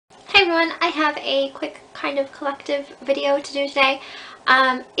everyone, I have a quick kind of collective video to do today.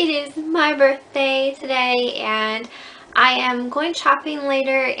 It is my birthday today and I am going shopping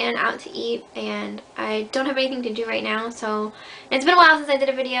later and out to eat, and I don't have anything to do right now, so it's been a while since I did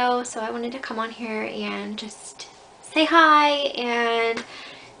a video, so I wanted to come on here and just say hi and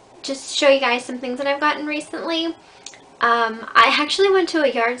just show you guys some things that I've gotten recently. I actually went to a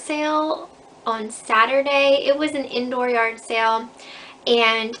yard sale on Saturday. It was an indoor yard sale,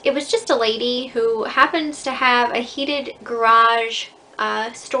 and it was just a lady who happens to have a heated garage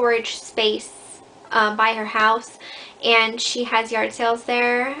storage space by her house, and she has yard sales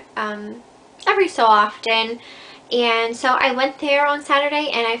there every so often. And so I went there on Saturday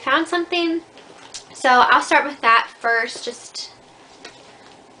and I found something, so I'll start with that first. It's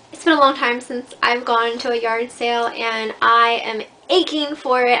been a long time since I've gone to a yard sale and I am aching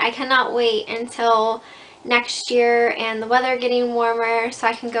for it. I cannot wait until next year and the weather getting warmer so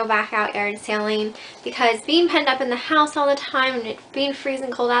I can go back out yard sailing, because being penned up in the house all the time and it being freezing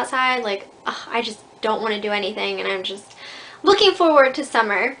cold outside, like, I just don't want to do anything, and I'm just looking forward to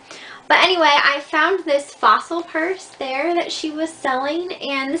summer. But anyway, I found this fossil purse there that she was selling,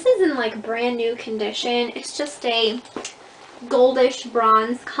 and this is in like brand new condition. It's just a goldish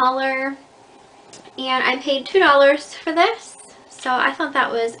bronze color, and I paid $2 for this. So I thought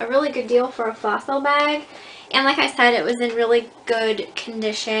that was a really good deal for a fossil bag. And like I said, it was in really good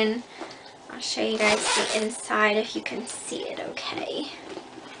condition. I'll show you guys the inside if you can see it okay.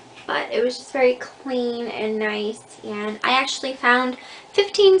 But it was just very clean and nice. And I actually found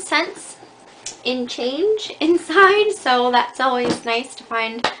 15 cents in change inside. So that's always nice to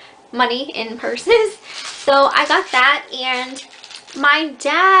find money in purses. So I got that, and my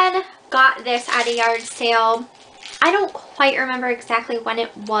dad got this at a yard sale. I don't quite remember exactly when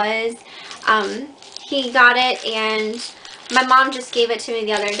it was. He got it, and my mom just gave it to me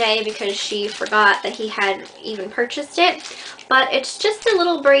the other day because she forgot that he had even purchased it. But it's just a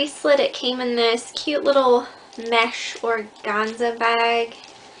little bracelet. It came in this cute little mesh organza bag.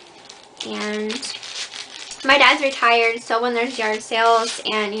 And my dad's retired, so when there's yard sales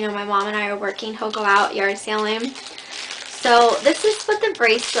and, you know, my mom and I are working, he'll go out yard sailing. So this is what the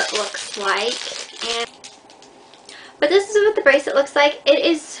bracelet looks like. But this is what the bracelet looks like. It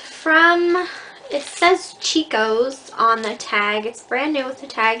is from, it says Chico's on the tag. It's brand new with the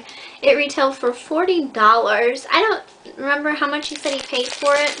tag. It retailed for $40. I don't remember how much he said he paid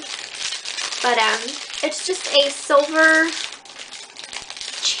for it. But it's just a silver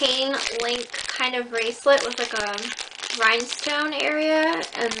chain link kind of bracelet with like a rhinestone area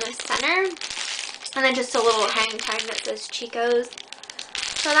in the center. And then just a little hang tag that says Chico's.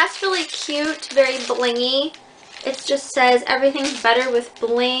 So that's really cute, very blingy. It just says everything's better with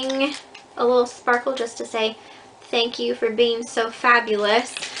bling. A little sparkle just to say thank you for being so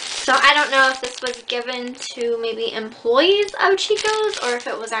fabulous. So I don't know if this was given to maybe employees of Chico's or if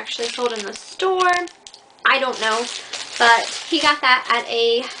it was actually sold in the store. I don't know. But he got that at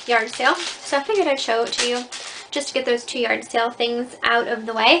a yard sale. So I figured I'd show it to you just to get those two yard sale things out of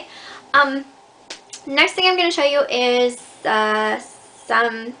the way. Next thing I'm going to show you is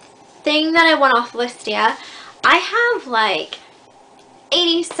something that I won off Listia. I have like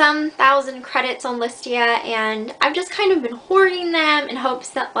 80-some thousand credits on Listia, and I've just kind of been hoarding them in hopes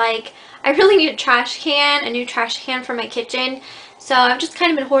that, like, I really need a new trash can for my kitchen. So I've just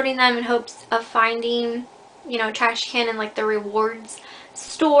kind of been hoarding them in hopes of finding, you know, trash can in like the rewards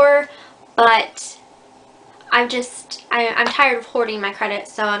store. But I'm tired of hoarding my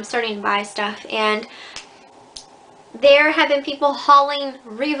credits, so I'm starting to buy stuff. And there have been people hauling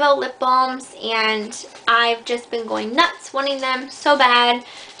Revo lip balms, and I've just been going nuts wanting them so bad.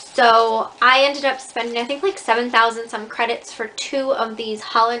 So I ended up spending, I think, like 7,000 some credits for 2 of these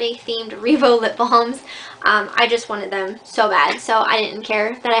holiday themed Revo lip balms. I just wanted them so bad, so I didn't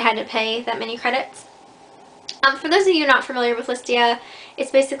care that I had to pay that many credits. For those of you not familiar with Listia, it's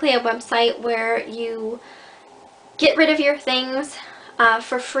basically a website where you get rid of your things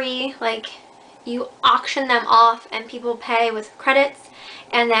for free. Like, you auction them off and people pay with credits,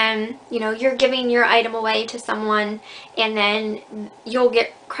 and then, you know, you're giving your item away to someone, and then you'll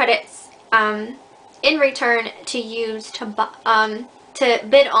get credits in return to use to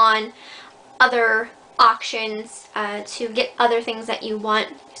bid on other auctions to get other things that you want.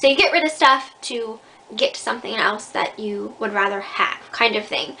 So you get rid of stuff to get something else that you would rather have, kind of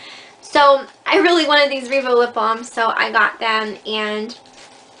thing. So I really wanted these Revo lip balms, so I got them, and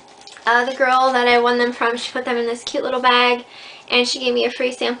the girl that I won them from, she put them in this cute little bag, and she gave me a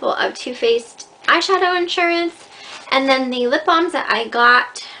free sample of Too Faced eyeshadow insurance. And then the lip balms that I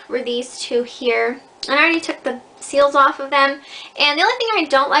got were these two here, and I already took the seals off of them. And the only thing I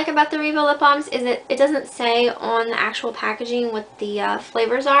don't like about the Revo lip balms is that it doesn't say on the actual packaging what the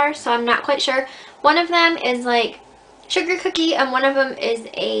flavors are, so I'm not quite sure. One of them is like sugar cookie, and one of them is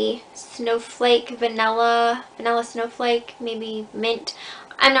a snowflake, vanilla snowflake, maybe mint.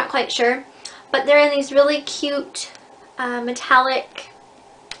 I'm not quite sure. But they're in these really cute metallic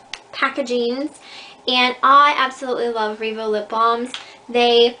packagings, and I absolutely love Revo lip balms.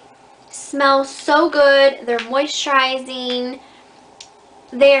 They smell so good. They're moisturizing.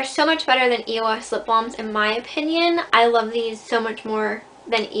 They are so much better than EOS lip balms in my opinion. I love these so much more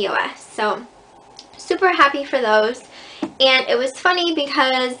than EOS. So super happy for those. And it was funny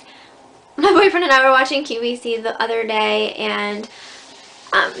because my boyfriend and I were watching QVC the other day, and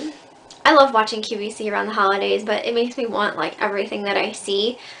I love watching QVC around the holidays, but it makes me want like everything that I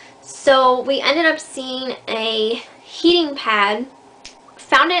see. So we ended up seeing a heating pad,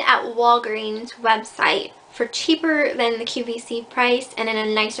 found it at Walgreens website for cheaper than the QVC price and in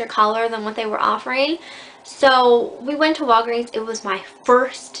a nicer color than what they were offering. So we went to Walgreens. It was my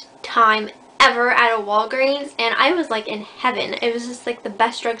first time ever at a Walgreens, and I was like in heaven. It was just like the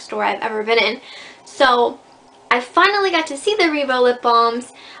best drugstore I've ever been in. So I finally got to see the Revo lip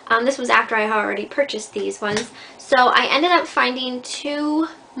balms. This was after I had already purchased these ones. So I ended up finding 2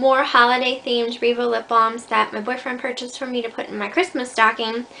 more holiday themed Revo lip balms that my boyfriend purchased for me to put in my Christmas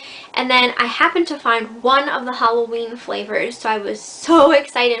stocking. And then I happened to find one of the Halloween flavors, so I was so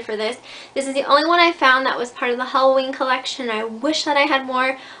excited for this. This is the only one I found that was part of the Halloween collection. I wish that I had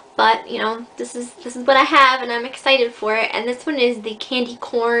more, but you know, this is what I have, and I'm excited for it. And this one is the candy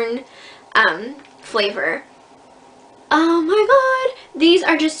corn flavor. Oh my god, these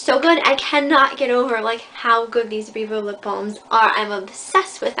are just so good. I cannot get over like how good these Revo lip balms are. I'm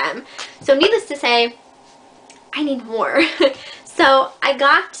obsessed with them. So needless to say, I need more. So I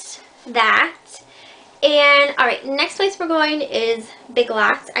got that. And alright, next place we're going is Big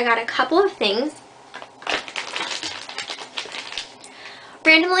Lots. I got a couple of things.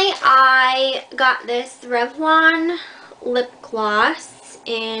 Randomly, I got this Revlon lip gloss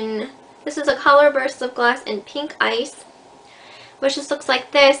in... This is a Color Burst lip gloss in Pink Ice, which just looks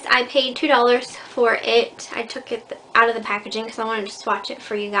like this. I paid $2 for it. I took it out of the packaging because I wanted to swatch it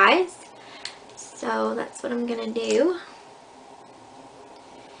for you guys. So that's what I'm going to do.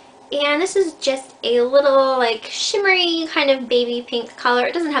 And this is just a little like shimmery kind of baby pink color.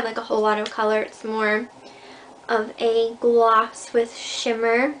 It doesn't have like a whole lot of color. It's more of a gloss with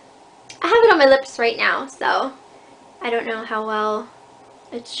shimmer. I have it on my lips right now, so I don't know how well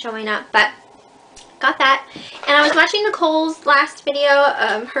it's showing up, but got that. And I was watching Nicole's last video,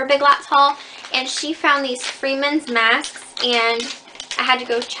 her Big Lots haul, and she found these Freeman's masks, and I had to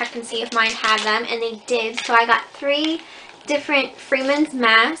go check and see if mine had them, and they did. So I got 3 different Freeman's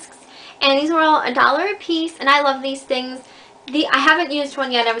masks, and these were all $1 a piece, and I love these things. I haven't used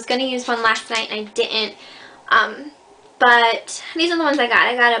one yet. I was going to use one last night, and I didn't. But these are the ones I got.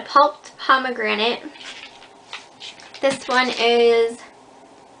 I got a pulped pomegranate. This one is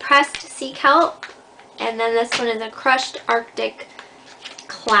pressed sea kelp, and then this one is a crushed Arctic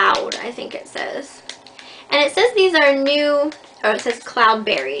cloud, I think it says. And it says these are new, oh, it says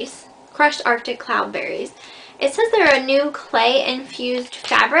cloudberries, crushed Arctic cloudberries. It says they're a new clay infused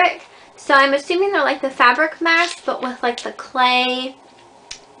fabric, so I'm assuming they're like the fabric mask but with like the clay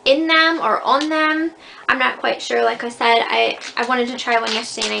in them or on them. I'm not quite sure. Like I said, I wanted to try one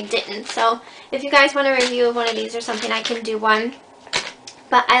yesterday and I didn't, so if you guys want a review of one of these or something, I can do one.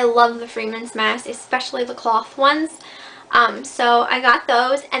 But I love the Freeman's masks, especially the cloth ones. So I got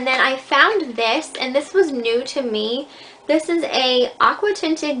those, and then I found this, and this was new to me. This is a aqua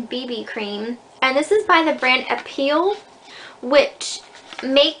tinted BB cream, and this is by the brand Appeal, which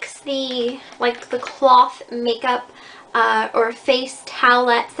makes the cloth makeup or face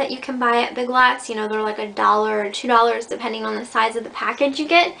towelettes that you can buy at Big Lots. You know, they're like $1 or $2 depending on the size of the package you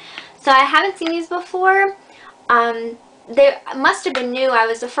get. So I haven't seen these before. They must have been new. I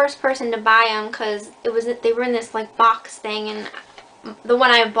was the first person to buy them because they were in this like box thing, and the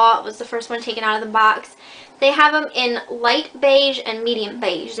one I bought was the first one taken out of the box. They have them in light beige and medium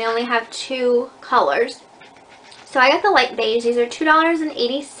beige. They only have 2 colors. So I got the light beige. These are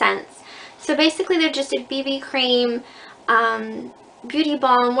 $2.80. So basically they're just a BB cream, beauty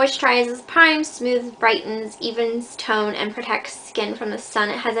balm, moisturizes, primes, smooths, brightens, evens tone, and protects skin from the sun.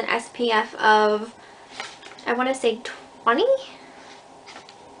 It has an SPF of, I want to say 20?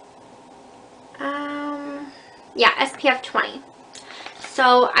 Yeah, SPF 20.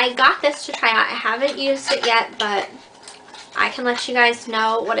 So I got this to try out. I haven't used it yet, but I can let you guys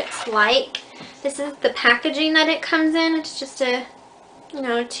know what it's like. This is the packaging that it comes in. It's just a, you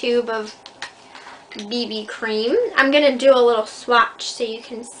know, tube of BB cream. I'm going to do a little swatch so you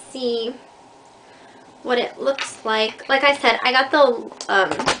can see what it looks like. Like I said, I got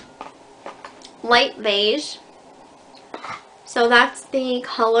the light beige. So that's the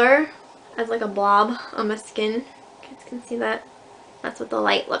color as like a blob on my skin. You guys can see that. That's what the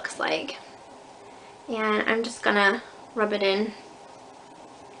light looks like. And I'm just gonna rub it in.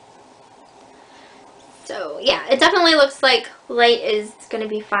 So yeah, it definitely looks like light is gonna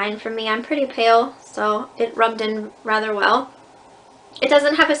be fine for me. I'm pretty pale, so it rubbed in rather well. It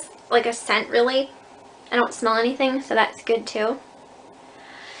doesn't have a scent really. I don't smell anything, so that's good too.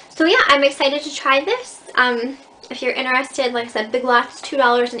 So yeah, I'm excited to try this. If you're interested, like I said, Big Lots,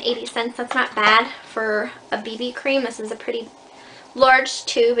 $2.80. That's not bad for a BB cream. This is a pretty large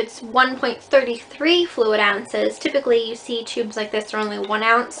tube. It's 1.33 fluid ounces. Typically you see tubes like this are only 1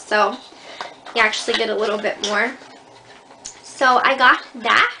 ounce, so you actually get a little bit more. So I got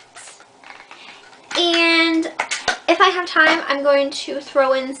that. And if I have time, I'm going to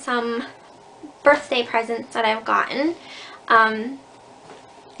throw in some birthday presents that I've gotten.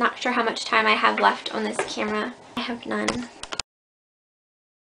 Not sure how much time I have left on this camera. I have none.